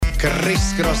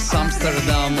Criss-cross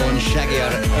Amsterdam un Shaggy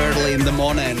ar Early in the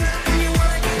Morning.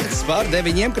 Pār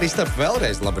 9, Kristap,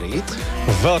 vēlreiz labrīt.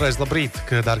 Vēlreiz labrīt,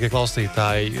 dārgie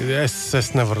klausītāji.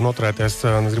 Es nevaru noturēties,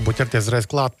 es gribu ķerties reiz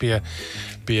klāt pie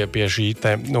šī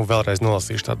te, vēlreiz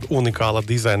nolasīšu tādu unikāla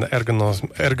dizaina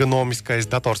ergonomiskais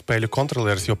datorspēļu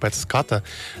kontrolieris, jo pēc skata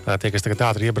tie, kas tagad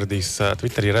ātri iebradīs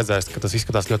Twitterī, redzēs, ka tas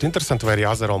izskatās ļoti interesanti, vai arī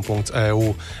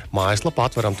Azeron.eu mājaslapā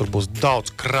atveram, tur būs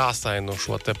daudz krāsainu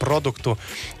šo te produktu,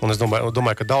 un es domāju,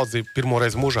 ka daudzi pirmo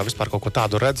reizi mūžā vispār kaut ko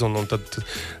tādu redz, un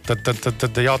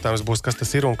tad jautājums būs, kas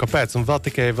tas ir un kāpēc, un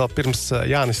vēl pirms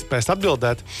Jānis spēs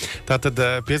atbildēt, tātad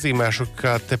piezīmēšu,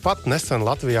 ka tepat nesen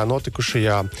Latvijā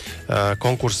notikušajā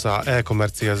konkursā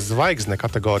e-komercijas zvaigzne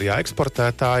kategorijā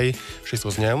eksportētāji šis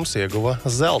uzņēmums ieguva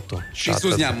zeltu. Šis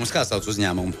uzņēmums, kā sauc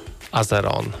uzņēmumu?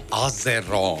 Azeron.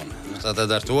 Azeron.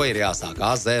 Tātad ar to ir jāsāk.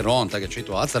 Azeron. Tagad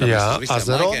šito atceramies visiem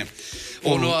Azeron. laikiem.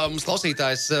 Un mums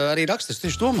klausītājs arī raksta, es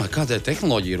tieši domāju, kādēļ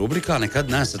tehnoloģiju rubrikā nekad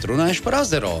neesat runājuši par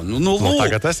Azeronu.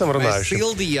 Tagad esam runājuši. Mēs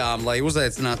sildījām, lai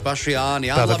uzaicinātu pašu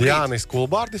Jāni. Tātad Jānis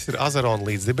Kūlbārdis ir Azeron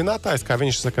līdzdibinātājs, kā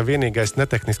viņš saka, vienīgais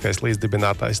netehniskais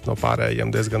līdzdibinātājs no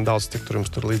pārējiem. Diezgan daudz, cik tur jums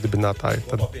tur līdzdibinātāji.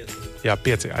 Tad,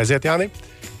 5. Aiziet, Jāni?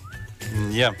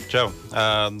 Jā, čau.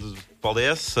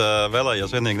 Paldies.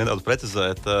 Vēlējos vienīgi nedaudz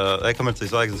precizēt.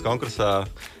 E-komercijas zvaigznes konkursā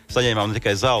saņēmām ne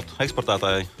tikai zeltu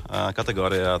eksportētāju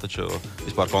kategorijā, taču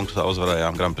vispār konkursā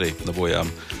uzvarējām Grand Prix,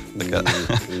 dabūjām.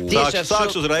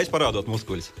 Sākšu uzreiz parādot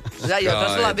muskuļus. Jā,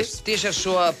 tas labi. Tieši ar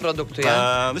šo produktu, jā.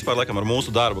 Vispār laikam ar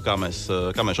mūsu darbu, kā mēs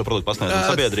šo produktu pasniedzam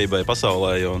sabiedrībai,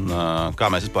 pasaulē un kā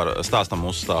mēs vispār stāstam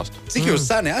mūsu stāstu. Cik jūs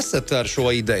seni esat ar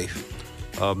šo ideju?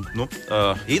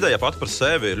 Ideja pat par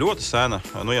sevi ir ļoti sena,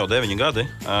 jau 9 gadi.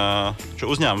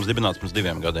 Uzņēmums dibināts pirms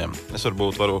 2 gadiem. Es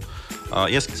varbūt varu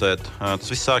ieskicēt, tas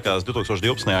viss sākās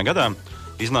 2012. gadā.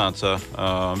 Iznāca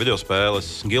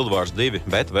videospēles Guild Wars 2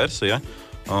 beta versija,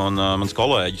 un mans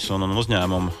kolēģis un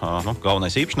uzņēmuma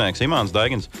galvenais īpašnieks Imants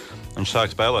Daigins, viņš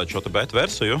sāka spēlēt šo beta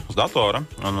versiju uz datora,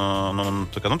 un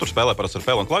tur spēlē parasti ar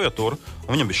peli un klaviatūru,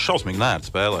 un viņam bija šausmīgi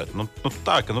nērti spēlēt.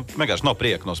 Tā, ka vienkārši nav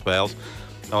prieka no spēles.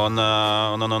 Un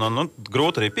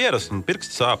grūti arī pierast, un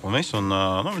pirksti sāp un visu, un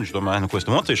viņš domāja, ko es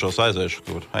tam mocīšos, aiziešu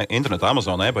tur internetā,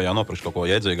 Amazon, eBayā nopirkšu kaut ko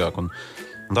iedzīgāku.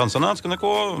 Un tā sanāca, ka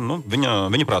neko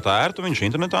viņa prātā ērtu viņš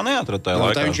internetā neatrada tajā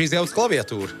laikā. Tā viņš izjauca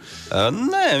klaviatūru?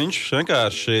 Nē, viņš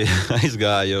vienkārši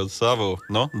aizgāja uz savu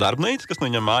darbnīcu, kas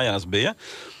viņam mājās bija,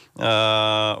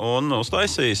 un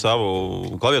uztaisīja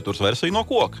savu klaviatūras versiju no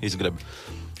koka izgreba.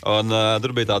 Un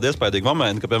tur bija tādi iespaidīgi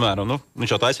momenti, ka, piemēram,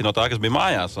 viņš jau taisīja no tā, kas bija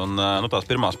mājās, un tās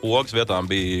pirmās pogas vietās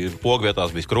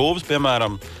bija skrūves,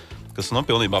 piemēram, kas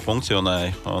pilnībā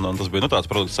funkcionēja, un tas bija tāds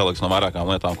produkts salikts no vairākām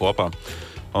lietām kopā.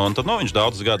 Un tad viņš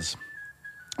vairākus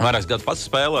gadus pats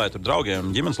spēlēja, tur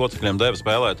draugiem, ģimenes locekļiem deva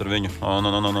spēlēt ar viņu, un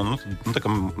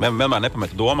vienmēr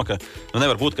nepameta doma, ka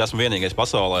nevar būt, ka esmu vienīgais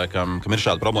pasaulē, kam ir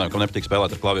šāda problēma, kam nepatīk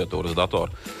spēlēt ar klaviatūru uz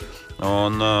datoru.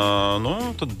 Un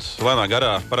tad lēnā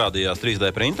garā parādījās 3D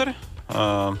printeri.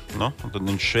 Tad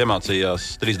viņš iemācījās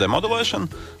 3D modelēšanu,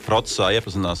 procesā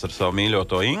iepazinās ar savu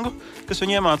mīļoto Ingu, kas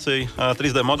viņu iemācīja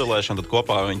 3D modelēšanu, tad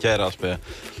kopā viņi ķērās pie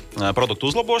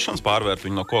produktu uzlabošanas, pārvērt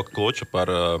viņu no koka kluča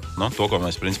par to, ko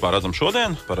mēs principā redzam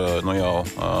šodien, par jau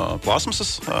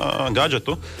plasmasas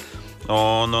gadžetu.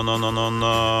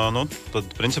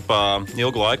 Tad principā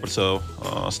ilgu laiku par sevi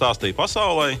stāstīja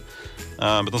pasaulē.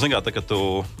 Bet, kad tu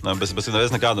bez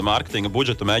nekāda mārketinga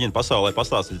budžeta mēģini pasaulē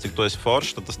pastāstīt, cik tu esi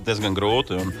foršs, tad tas ir diezgan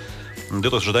grūti. Un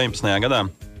 2019. gadā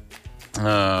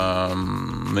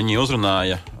viņi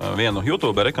uzrunāja vienu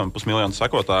YouTuberi, kam 500 000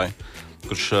 sekotāju,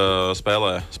 kurš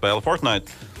spēlē Fortnite.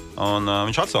 Un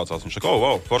viņš atsaucās, viņš saka,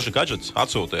 wow, forši gadžets,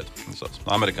 atsūtiet.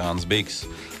 Amerikānis Bigs.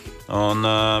 Un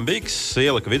Bigs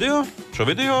ielika šo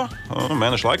video,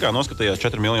 mēnešu laikā noskatījās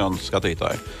 4 miljonu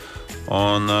skatītāju.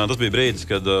 Un tas bija brīdis,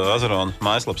 kad Azeron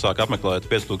mājaslapa sāka apmeklēt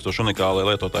 5000 unikālie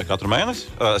lietotāji katru mēnesi.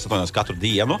 Es atvainojos katru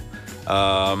dienu,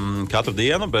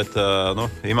 bet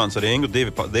Imants ar Ingu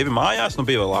divi mājās.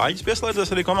 Bija vēl Āģis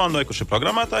pieslēdzies arī komandai, kurš ir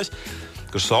programmētājs,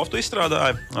 kurš softu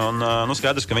izstrādāja. Un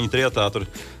skaidrs, ka viņi trietā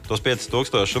tos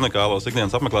 5000 unikālos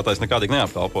ikdienas apmeklētājs nekādīgi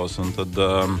neapkalpos. Un tad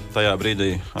tajā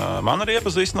brīdī man arī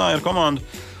iepazīstināja ar komandu.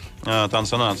 Tā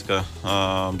sanāca, ka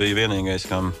bija vienīgais,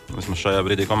 kam vismaz šajā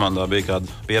brīdī komandā bija kāda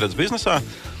pieredze biznesā.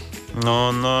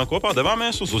 Un kopā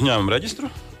devāmies uz uzņēmumu reģistru,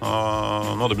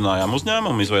 nodibinājām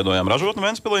uzņēmumu, izveidojām ražotni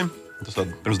Ventspilī, tas tad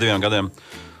pirms 2 gadiem.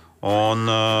 Un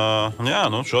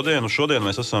šodien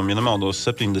mēs esam, ja nemaldos,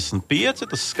 75,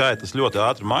 tas skaitlis ļoti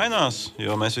ātri mainās,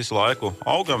 jo mēs visu laiku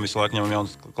augam, visu laiku ņemam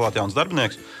klāt jauns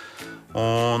darbinieks.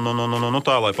 Un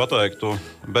tā, lai pateiktu,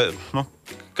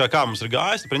 kā mums ir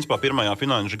gājis, principā pirmajā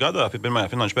finanšu gadā, pirmajā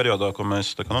finanšu periodā, ko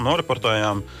mēs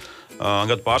noreportējām,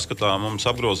 gada pārskatā mums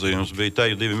apgrozījums bija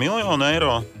teju 2 miljoni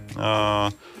eiro.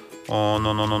 Un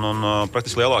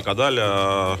praktiski lielākā daļa,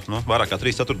 vairāk kā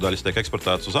 3/4 tiek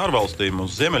eksportētas uz ārvalstīm,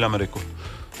 uz Ziemeļameriku.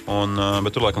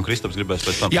 Bet tur, laikam, Kristaps gribēs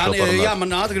pēc tam parunāt. Jā,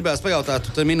 man ātri gribēs pajautāt,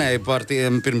 tu minēji par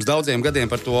tiem pirms daudziem gadiem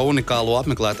par to unikālo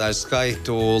apmeklētāju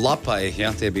skaitu lapai.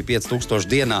 Jā, tie bija 5000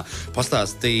 dienā.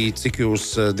 Pastāstīja, cik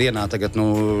jūs dienā tagad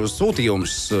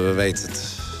sūtījumus veicat?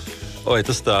 Oi,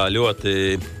 tas tā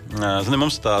ļoti...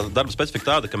 Mums tā darba specifika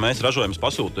tāda, ka mēs ražojam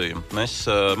pasūtījumu.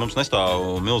 Mums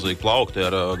nestāv milzīgi plaukti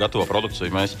ar gatavo produkciju.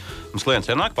 Mums klients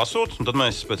ienāk, pasūta, un tad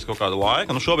mēs pēc kaut kāda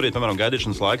laika, šobrīd, piemēram,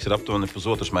 gaidīšanas laiks ir aptuveni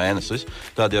 1,5 mēnesis.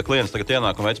 Tad, ja klients tagad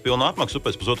ienāk un veic pilnu apmaksu,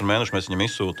 pēc 1,5 mēneša mēs viņam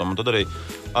izsūtam. Un tad arī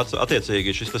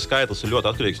attiecīgi šis skaitlis ir ļoti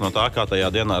atkarīgs no tā, kā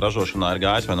tajā dienā ražošanā ir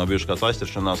gājis, vai nav bijuši kāds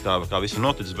aiztiršanās, kā viss ir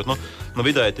noticis. Bet,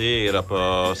 vidēji tie ir ap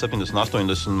 70,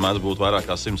 80, mēdz būt vairāk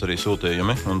kā 100 arī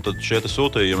sūtījumi. Un tad šie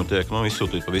sūtījumi tiek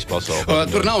izsūtīti pa visu pasauli.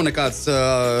 Tur nav nekāds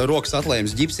rokas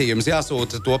atlējums ģipsījums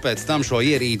jāsūta, to pēc tam šo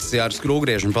ierīci ar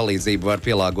skrūvgriežņu palīdzību var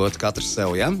pielāgot katrs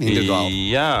sev, ja?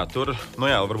 Individuāli. Jā, tur,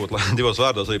 varbūt divos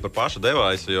vārdos arī par pašu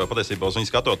devāju, jo patiesībā uz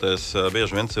viņu skatoties,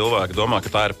 bieži vien cilvēki domā,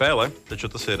 ka tā ir pele, taču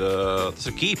tas ir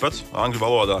kīpats angļu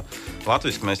valodā.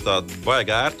 Latviski mēs tādu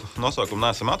baigi ērtu nosaukumu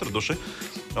neesam atraduši.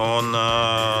 Un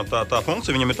tā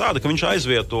funkcija viņam ir tāda, ka viņš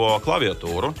aizvieto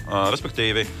klaviatūru.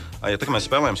 Respektīvi, ja mēs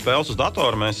spēlējam spēles uz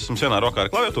datoru, mums vienā rokā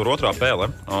ir klaviatūra, otrā pēle.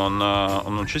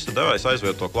 Un šis devējs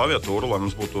aizvieto klaviatūru, lai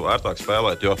mums būtu ērtāk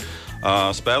spēlēt. Jo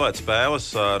spēlēt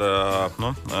spēles ar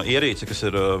ierīci, kas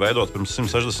ir veidot pirms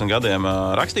 160 gadiem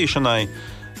rakstīšanai,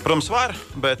 protams, var,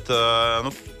 bet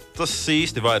tas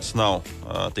īsti vairs nav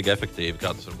tik efektīvi,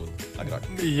 kā tas var būt agrāk.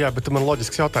 Jā, bet man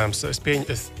loģisks jautājums. Es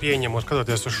pieņemu,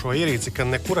 skatoties uz šo ierīci, ka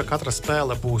nekura katra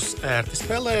spēle būs ērti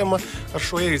spēlējama ar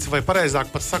šo ierīci, vai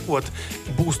pareizāk pat sakot,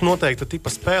 būs noteikta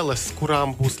tipa spēles,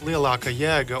 kurām būs lielāka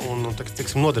jēga un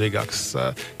tiksim, noderīgāks.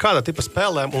 Kāda tipa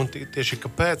spēlēm un tieši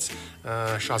kāpēc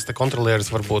šāds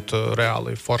kontrolieris var būt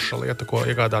reāli forša lieta, ko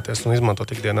iegādāties un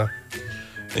izmantot ikdienā?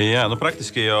 Jā,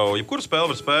 praktiski jau jebkuru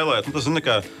spēli var spēlēt. Tas zina,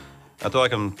 ka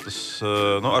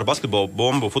ar basketbolu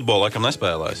bumbu futbolu laikam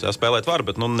nespēlēs. Jā, spēlēt var,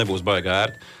 bet nebūs baigi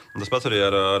ērti. Tas pats arī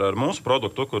ar mūsu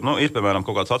produktu, kur ir, piemēram,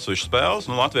 kaut kāds atsevišķs spēles.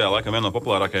 Latvijā laikam viena no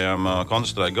populārākajām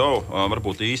Counter-Strike Go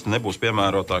varbūt īsti nebūs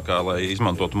piemērotākā, lai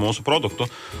izmantotu mūsu produktu.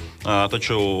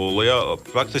 Taču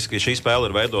praktiski šī spēle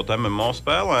ir veidota MMO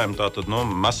spēlēm, tātad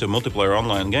Massive Multiplayer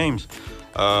Online Games.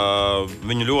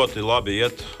 Viņu ļoti labi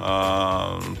iet,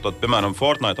 tad, piemēram,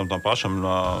 Fortnite tam pašam,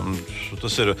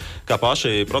 tas ir, kā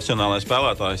paši profesionālai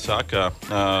spēlētāji saka,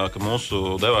 ka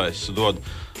mūsu devējs dod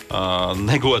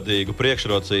negodīgu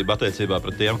priekšrocību attiecībā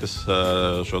pret tiem, kas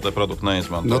šo te produktu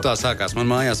neizmanto. Tā sākās. Man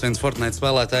mājās viens Fortnite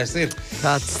spēlētājs ir.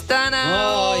 Tāds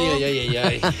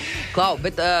Klau,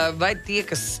 bet vai tie,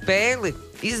 kas spēli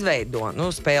izveido,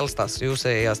 spēles tās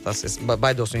jūsējās, tās es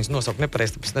baidos viņas nosaukt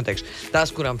nepareizi, tāpēc neteikšu,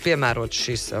 tās, kurām piemērots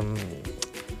šis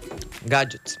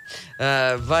gadgets.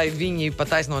 Vai viņi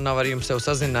pataisno nav ar jums sev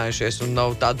sazinājušies un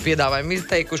nav tādu piedāvājumu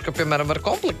izteikuši, ka, piemēram, var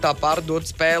komplektā pārdot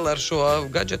spēli ar šo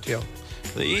gadgetu jau?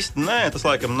 Īsti nē, tas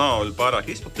laikam nav pārāk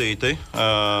izplatīti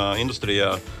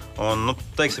industrijā. Un,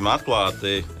 teiksim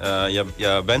atklāti, ja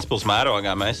Ventspils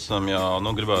mērogā mēs esam jau,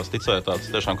 gribās ticēt tāds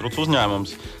tiešām krūts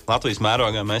uzņēmums, Latvijas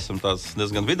mērogā mēs esam tāds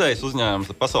diezgan vidējs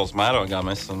uzņēmums, tad pasaules mērogā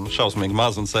mēs esam šausmīgi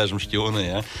maz un sēžam šķūnī,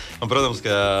 ja? Un, protams,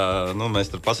 ka, mēs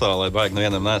tur pasaulē baigi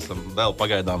nevienam neesam vēl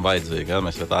pagaidām vajadzīgi, ja?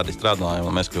 Mēs jau tādi strādājam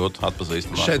un mēs kļūtu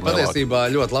atpazīstamāk. Šeit patiesībā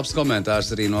ļoti labs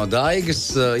komentārs arī no Daigas.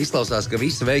 Izklausās, ka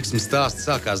visi veiksmes stāsti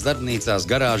sākās darbnīcās,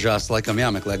 garāžās, laikam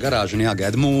jāmeklē garāžu un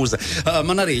jāgaida mūza.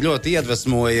 Man arī ļoti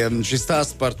iedvesmoja šis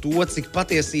stāsts par to, cik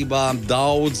patiesībā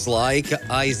daudz laika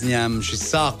aizņem šis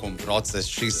sākuma process,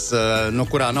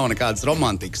 kurā nav nekādas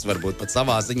romantikas, varbūt pat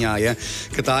savā ziņā, ja,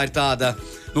 ka tā ir tāda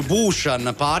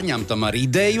būšana pārņemtam ar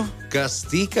ideju, kas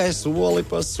tikai soli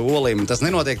pa solim. Tas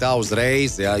nenotiek tā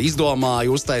uzreiz, ja,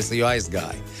 izdomāju, uztaisīju,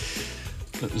 aizgāju.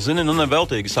 Zini,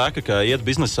 neveltīgi saka, ka iet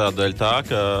biznesā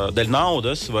dēļ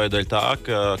naudas vai dēļ tā,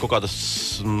 ka kaut kādas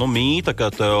mīta, ka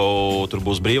tev tur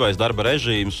būs brīvais darba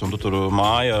režīms un tu tur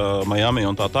māja Miami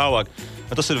un tā tālāk.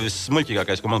 Tas ir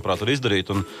vismuļķīgākais, ko, manuprāt, var izdarīt.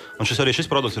 Un šis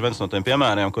produkts ir viens no tiem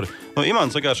piemēriem, kur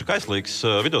Imants vienkārši kaislīgs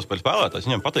videospēļu spēlētājs.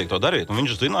 Viņam patīk to darīt. Un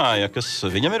viņš zināja, kas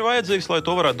viņam ir vajadzīgs, lai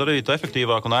to varētu darīt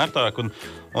efektīvāk un ērtāk. Un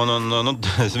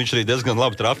viņš arī diezgan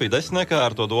labi trafīja desmitniekā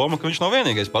ar to domu, ka viņš nav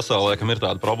vienīgais pasaulē, kam ir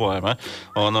tāda problēma.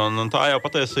 Un tā jau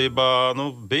patiesībā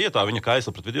bija tā viņa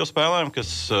kaisla pret videospēlēm,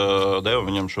 kas deva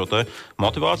viņam šo te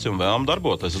motivāciju un vēlmu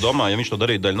darboties. Es domāju, ja viņš to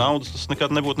darītu dēļ naudas, tas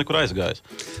nekad nebūtu nekur aizgājis.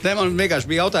 Man vienkārši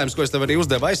bija jautājums, ko es tev arī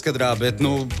uzdevu aizkadrā, bet,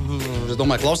 es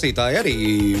domāju, klausītāji arī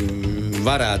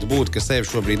varētu būt, ka sevi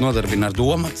šobrīd nodarbina ar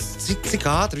domu, cik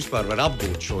ātri vispār var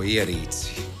apgūt šo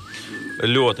ierīci?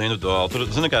 Ļoti individuāli. Tur,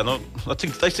 zini, kā,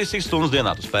 cik stundas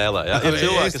dienā tu spēlē? Ja? Ir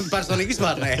cilvēki, Es personīgi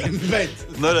vispār nē, bet...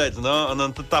 redz,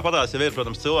 tāpatās jau ir,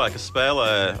 protams, cilvēki, kas spēlē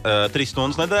 3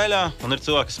 stundas nedēļā, un ir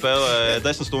cilvēki, kas spēlē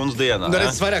 10 stundas dienā.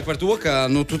 Redz, vairāk par to, ka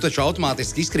tu taču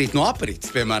automātiski izkrīt no aprits,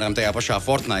 piemēram, tajā pašā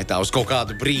Fortnite'ā uz kaut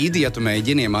kādu brīdi, ja tu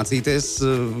mēģini iemācīties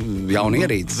jaunu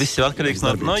ierīci. Viss ir atkarīgs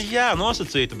no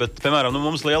nosacīta, bet, piemēram,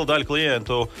 mums liela daļa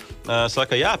klientu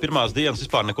saka, jā, pirmās dienas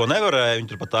vispār neko nevarēja, viņi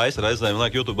tur pat taisa reizēm,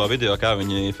 liek YouTube video, kā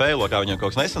viņi failo, kā viņiem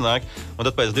kaut kas nesanāk, un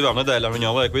tad pēc 2 nedēļām viņi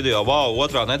jau liek video, wow,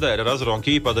 2. nedēļa ar Azeron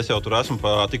kīpad, es jau tur esmu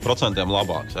pa tik procentiem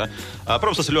labāks. Ja?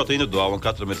 Protams, tas ir ļoti individuāli, un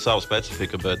katram ir sava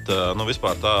specifika, bet,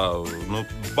 vispār tā,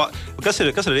 kas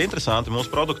ir interesanti mūsu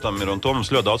produktam ir, un to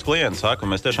mums ļoti daudz klientu saka,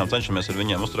 un mēs tiešām cenšamies ar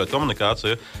viņiem uzturēt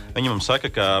komunikāciju, viņi mums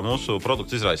saka, ka mūsu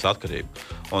produkts izraisa atkarību.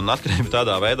 Un atkarība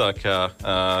tādā veidā,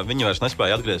 ka viņi vairs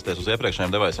nespēja atgriezties uz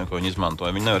iepriekšējiem deviceiem, ko viņi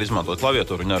izmantoja. Viņi nevar izmantot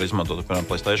klaviatūru, viņi nevar izmantot, piemēram,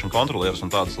 PlayStation kontrolierus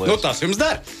un tādas lietas. Tas jums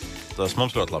der! Tas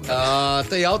mums ļoti labi.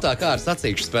 Te jautā, kā ar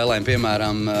sacīkšu spēlēm,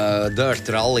 piemēram, Dirt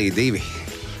Rally 2?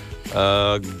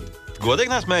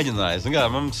 Godīgi neesmu mēģinājis.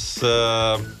 Mums,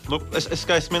 es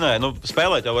kā es minēju,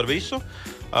 spēlēt jau var visu.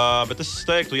 Bet es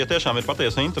teiktu, ja tiešām ir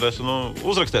patiesa interese,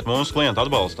 uzrakstiet mūsu klientu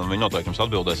atbalstu, un viņi noteikti jums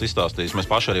atbildēs, izstāstīs. Mēs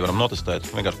paši arī varam notestēt,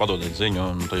 vienkārši padodiet ziņu,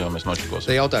 un tad jau mēs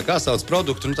nočakosim. Te jautā, kā sauc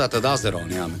produktu, tā tad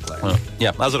Azeron jāmeklē.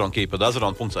 Jā, Azeron kīpad,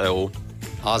 azeron.eu.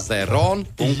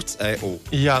 Azeron.eu.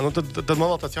 Jā, tad man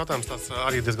vēl tāds jautājums tāds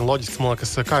arī diezgan loģisks, man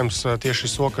liekas, kā jums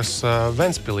tieši sokas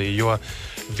Ventspilī, jo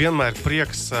vienmēr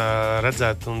prieks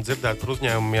redzēt un dzirdēt par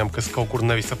uzņēmumiem, kas kaut kur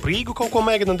nevis ap Rīgu kaut ko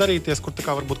mēģina darīties, kur tā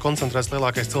kā varbūt koncentrēs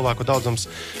lielākais cilvēku daudzums,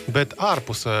 bet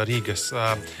ārpus Rīgas.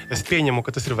 Es pieņemu,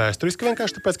 ka tas ir vēsturiski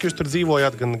vienkārši tāpēc, ka jūs tur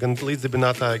dzīvojāt, gan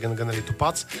līdzdibinātāji, gan arī tu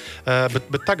pats.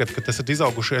 Bet tagad, kad esat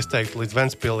izauguši, es teiktu, līdz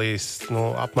Ventspilīs,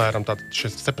 apmēram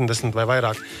 70 vai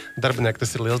vairāk darbinieku,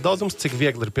 tas ir liels daudzums, cik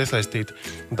viegli ir piesaistīt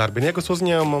darbiniekus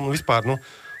uzņēmumam un vispār,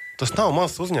 tas nav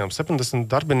mazs uzņēmums. 70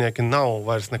 darbinieki nav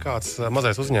vairs nekāds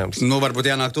mazais uzņēmums. Varbūt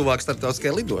jānāk tuvāk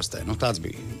starptautiskajai lidostē. Tāds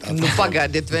bija.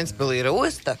 Pagaidiet, Ventspilī ir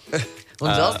osta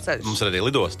un dzelzceļš. Mums ir arī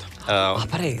lidosta.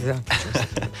 Pareizi, jā.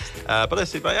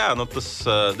 Patiesībā, jā, tas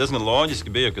diezgan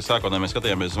loģiski bija, ka sākotnēji mēs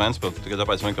skatījāmies uz Ventspili, tikai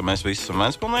tāpēc, ka mēs visi esam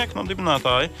ventspilnieki,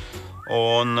 dibinātāji.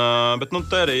 Bet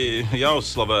te arī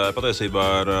jāuzslavē patiesībā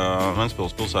ar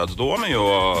Ventspils pilsētas domu, jo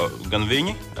gan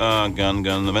viņi,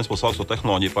 gan Ventspils augsto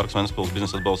tehnoloģiju parks, Ventspils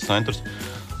biznesa atbalsta centrs,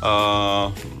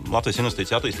 Latvijas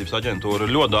investīcija attīstības aģentūra,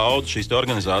 ļoti daudz šīs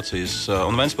organizācijas,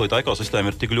 un Ventspilī tā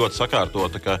ekosistēma ir tik ļoti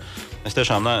sakārtota, ka es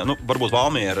tiešām varbūt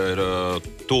Valmiera ir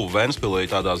tuvu Ventspilī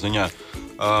tādā ziņā.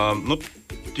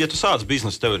 Ja tu sāc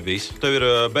biznesu, tev ir viss. Tev ir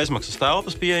bezmaksas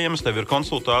telpas pieejamas, tev ir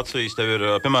konsultācijas, tev ir,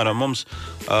 piemēram,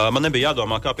 man nebija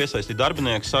jādomā, kā piesaistīt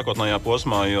darbiniekus sākotnējā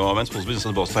posmā, jo Ventspils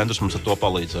biznesa atbalsta centrs mums ar to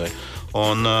palīdzēja.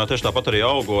 Un tieši tāpat arī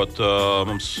augot,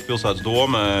 mums pilsētas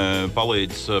dome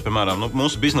palīdz, piemēram,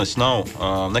 mūsu biznesa nav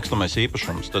nekustamais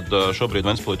īpašums. Tad šobrīd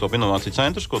Ventspilī top inovāciju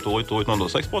centrs, ko tūlīt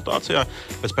nodos eksploatācijā.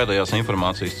 Pēc pēdējās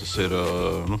informācijas tas ir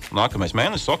nākamais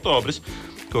mēnesis, oktobris,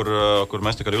 kur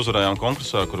mēs arī uzvarējām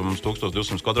konkursā, kur mums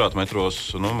 1200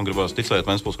 kvadrātmetros, man gribās ticēt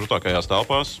Ventspils krūtākajās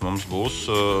telpās, mums būs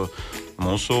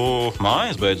mūsu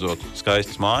mājas beidzot,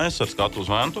 skaistas mājas ar skatu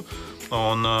uz Ventu.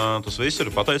 Un tas viss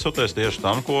ir pateicoties tieši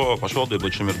tam, ko pašvaldība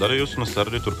līdz šim ir darījusi, un es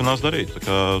ceru arī turpinās darīt. Tā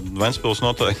kā Ventspils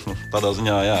noteikti, tādā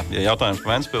ziņā, jā, ja jautājums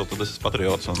par Ventspilu, tad es esmu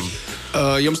patriots.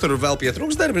 Jums tur vēl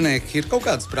pietrūks darbinieki? Ir kaut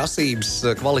kādas prasības,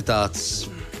 kvalitātes?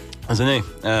 Zini,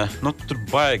 tur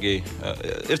baigi.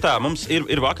 Ir tā, mums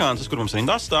ir vakances, kur mums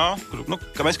rindā stāv,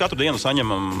 ka mēs katru dienu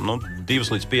saņemam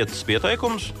 2 līdz 5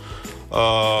 pieteikumus.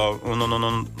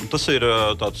 Tas ir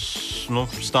tāds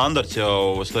standarts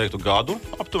jau, es teiktu, gadu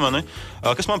aptuveni.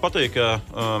 Kas man patīk, ka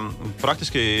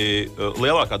praktiski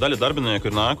lielākā daļa darbinieku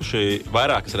ir nākuši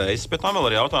vairākas reizes. Pēc tam vēl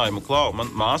ir jautājumu,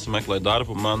 man māsa meklē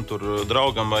darbu, man tur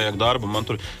draugam vajag darbu, man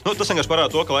tur... Tas vienkārši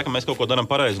parāda to, ka laikam mēs kaut ko darām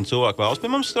pareizi un cilvēki vēlas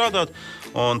pie mums strādāt.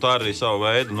 Un tā ir arī sava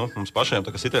veida, mums pašiem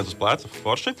tā kā sitiens uz pleca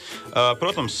forši.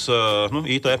 Protams,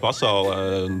 IT pasaulē,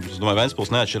 es domāju,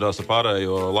 Ventspils neatšķirās ar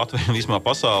pārējo Latviju vismā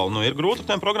pasauli. Ir grūti ar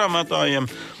tiem programmētājiem,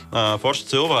 forši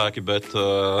cilvēki, bet,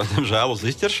 diemžēl, uz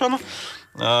izķeršanu.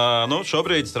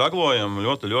 Šobrīd straglojam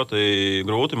ļoti, ļoti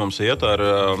grūti mums iet ar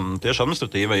tieši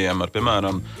administratīvajiem,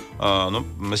 piemēram,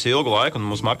 mēs ilgu laiku un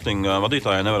mūsu marketinga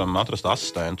vadītāji nevaram atrast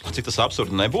asistentu. Cik tas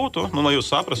absurdi nebūtu, lai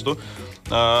jūs saprastu,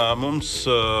 mums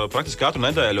praktiski katru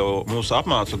nedēļu mūs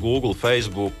apmāca Google,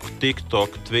 Facebook,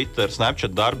 TikTok, Twitter,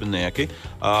 Snapchat darbinieki.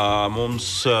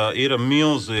 Mums ir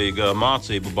milzīga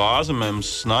mācību bāze,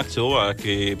 mums nāk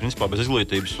cilvēki, principā, bez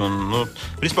izglītības. Un,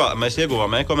 principā, mēs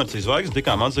ieguvām e-komercijas zvaigzni,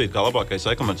 tikām atzīti kā labākais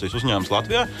jaunākais e-komercijas uzņēmums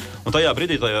Latvijā. Un tajā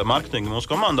brīdī tajā marketinga mūsu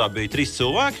komandā bija 3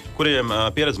 cilvēki, kuriem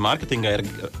pieredze marketingā ir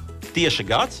tieši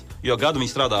gads, jo gadu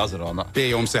viņi strādā Azeronā. Pie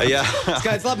jums, jā.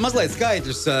 Skaidrs, labi, mazliet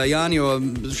skaidrs, Jāni, jo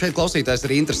šeit klausītājs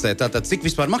arī interesē. Tātad, cik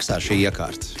vispār maksā šī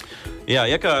iekārta? Jā,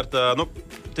 iekārta,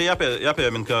 Tie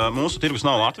jāpiemina, ka mūsu tirgus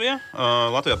nav Latvijā.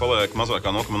 Latvijā paliek mazāk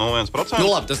kā 0,01%. Nu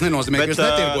labi, tas nenozīmē, ka jūs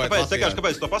netirgojat Latvijā.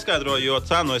 Kāpēc to paskaidroju, jo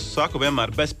cenu es saku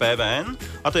vienmēr bez PVN.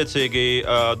 Attiecīgi,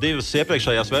 2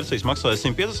 iepriekšējās versijas maksāja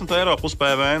 150 eiro plus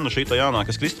PVN, un šī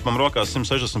jaunākas Kristupam rokās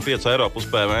 165 eiro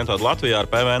plus PVN. Tātad Latvijā ar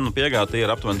PVN piegāti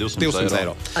ir aptuveni 200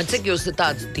 eiro. Cik jūs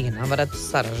tādu dienā varat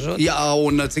saražot? Jā,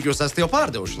 un cik jūs esat jau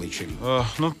pārdevuši līdz šim?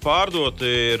 Pārdot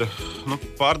ir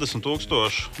pār 10 000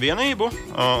 vienību,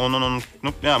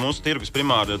 jā, mūsu tirgus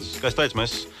primāri, kā es teicu,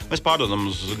 mēs pārdodam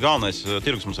uz galvenais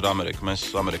tirgus mums ir Amerika. Mēs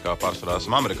Amerikā pārsvarā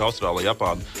esam Amerika, Austrālija,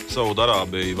 Japāna,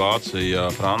 Saudārābija, Vācija,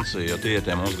 Francija. Tie ir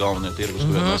tie mūsu galvenie tirgus,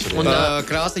 kuriem mēs arī... Un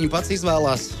krāsiņu pats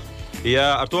izvēlās?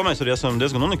 Jā, ar to mēs arī esam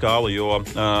diezgan unikāli, jo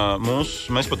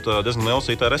mēs pat diezgan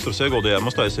liels IT resursu ieguldījām,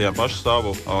 uztaisījām pašu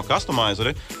savu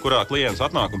customizeri, kurā klients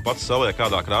atnāk un pats saliek,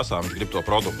 kādā krāsā viņš grib to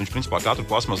produktu. Viņš principā katru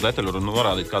plasmas detaļu var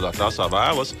norādīt, kādā krāsā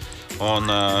vēlas, un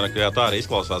tā arī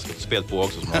izklausās, ka tas spied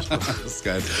pogas uz mums.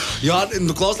 Skaidrs. Jā,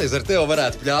 klausies, ar tevi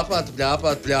varētu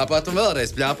pļāpāt un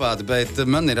vēlreiz pļāpāt, bet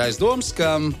man ir aizdoms,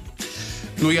 ka...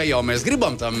 ja jau mēs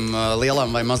gribam tam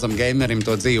lielam vai mazam gamerim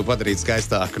to dzīvi padarīt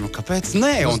skaistāku, kāpēc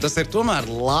nē? Un tas ir tomēr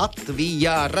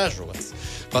Latvijā ražots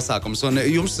pasākums. Un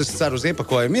jums, es ceru, uz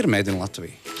iepakojumu ir Made in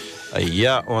Latvija.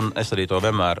 Jā, un es arī to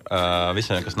vienmēr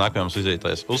visiem, kas nāk pie mums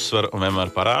vizītēs, uzsveru un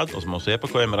vienmēr parādu. Uz mūsu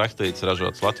iepakojumu rakstīts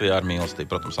ražots Latvijā ar mīlestību,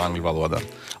 protams, angļu valodā.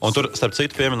 Un tur, starp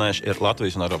citu, pieminējuši ir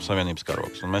Latvijas un Eiropas Savienības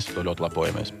karogs, un mēs to ļoti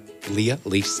lepojamies.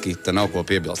 Lieliski, te nav ko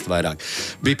piebilst vairāk.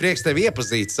 Bija prieks tevi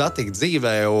iepazīt, satikt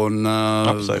dzīvē un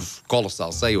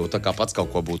kolosāli sajūta, kā pats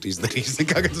kaut ko būtu izdarījis.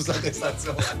 Kā tu saties ar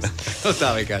cilvēks?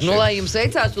 Tā vienkārši. Lai jums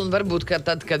veicās, un varbūt, ka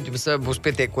tad, kad jums būs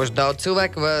pietiekoši daudz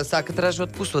cilvēku, sākat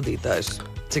ražot pusvadītājus.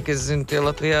 Cik es zinu, tie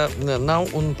Latvijā nav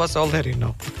un pasaulē arī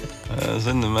nav.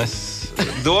 Zinu, mēs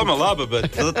doma laba,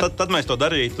 bet tad mēs to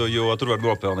darītu, jo tur var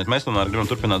nopelnīt. Mēs tomēr gribam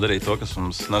turpināt darīt to, kas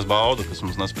mums nes baudu, kas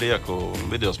mums nes prieku.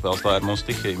 Videospēles, tā ir mūsu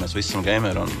stihija, mēs visi esam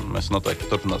gameri un mēs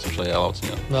noteikti turpināsim šajā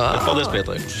lauciņā. Bet paldies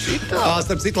pieteikumu.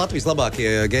 Starp citu, Latvijas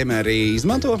labākie gameri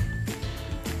izmanto?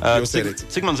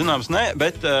 Cik man zināms, ne,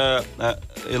 bet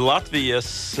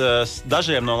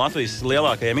dažiem no Latvijas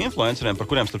lielākajiem influenceriem, par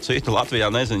kuriem starp citu Latvijā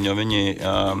nezinu, jo viņi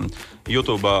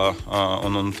YouTube'ā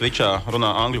un Twitch'ā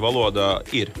runā angļu valodā,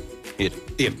 ir.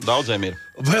 Daudziem ir.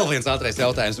 Vēl viens ātrais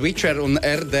jautājums. Witcher un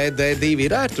RDD2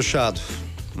 ir ērtu šādu?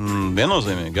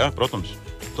 Viennozīmīgi, jā, protams.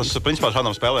 Tas, principā,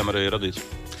 šādām spēlēm arī ir radīts.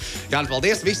 Jāni,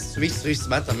 paldies. Viss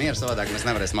metam mieru, savādāk mēs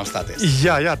nevarēsim apstāties.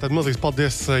 Jā, tad milzīgs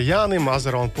paldies Jānim.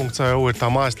 Azeron.eu ir tā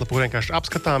mājaslapa, kur vienkārši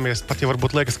apskatāmies. Pat ja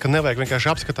varbūt liekas, ka nevajag, vienkārši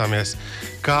apskatāmies,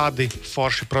 kādi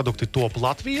forši produkti top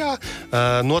Latvijā.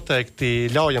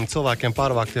 Noteikti ļaujam cilvēkiem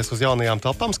pārvākties uz jaunajām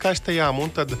telpām skaistajām.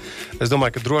 Un tad es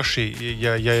domāju, ka droši,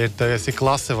 ja esi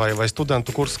klase vai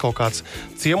studentu kurs kaut kāds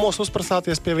ciemos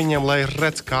uzprasāties pie viņiem, lai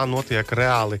redz, kā notiek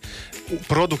reāli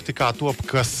produkti, kā top,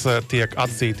 kas tiek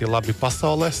atzīti labi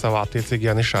pasaulē, savā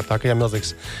attiecīgajā nišā. Tā kā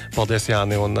milzīgs paldies,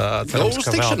 Jāni, un cerams,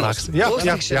 ka vēl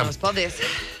nāks. Jā. Paldies.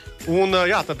 Un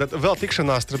tad vēl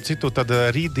tikšanās, starp citu, tad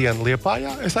rītdien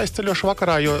Liepājā es aizceļošu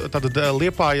vakarā, jo tad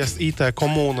Liepājas IT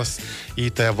komunas,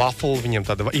 IT vafli, viņiem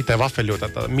tāda IT vafeļu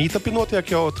meetupi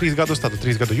notiek jau 3 gadus, tāda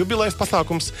 3 gadu jubilejas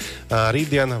pasākums.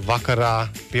 Rītdien vakarā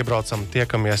piebraucam,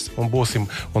 tiekamies un būsim.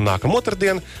 Un nākam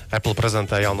otrdien Apple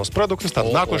prezentē jaunos produktus,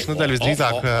 tad nākošu nedēļu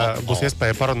visdrīzāk būs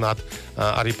iespēja parunāt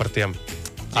arī par tiem.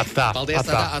 Atā. Paldies,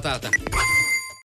 atā.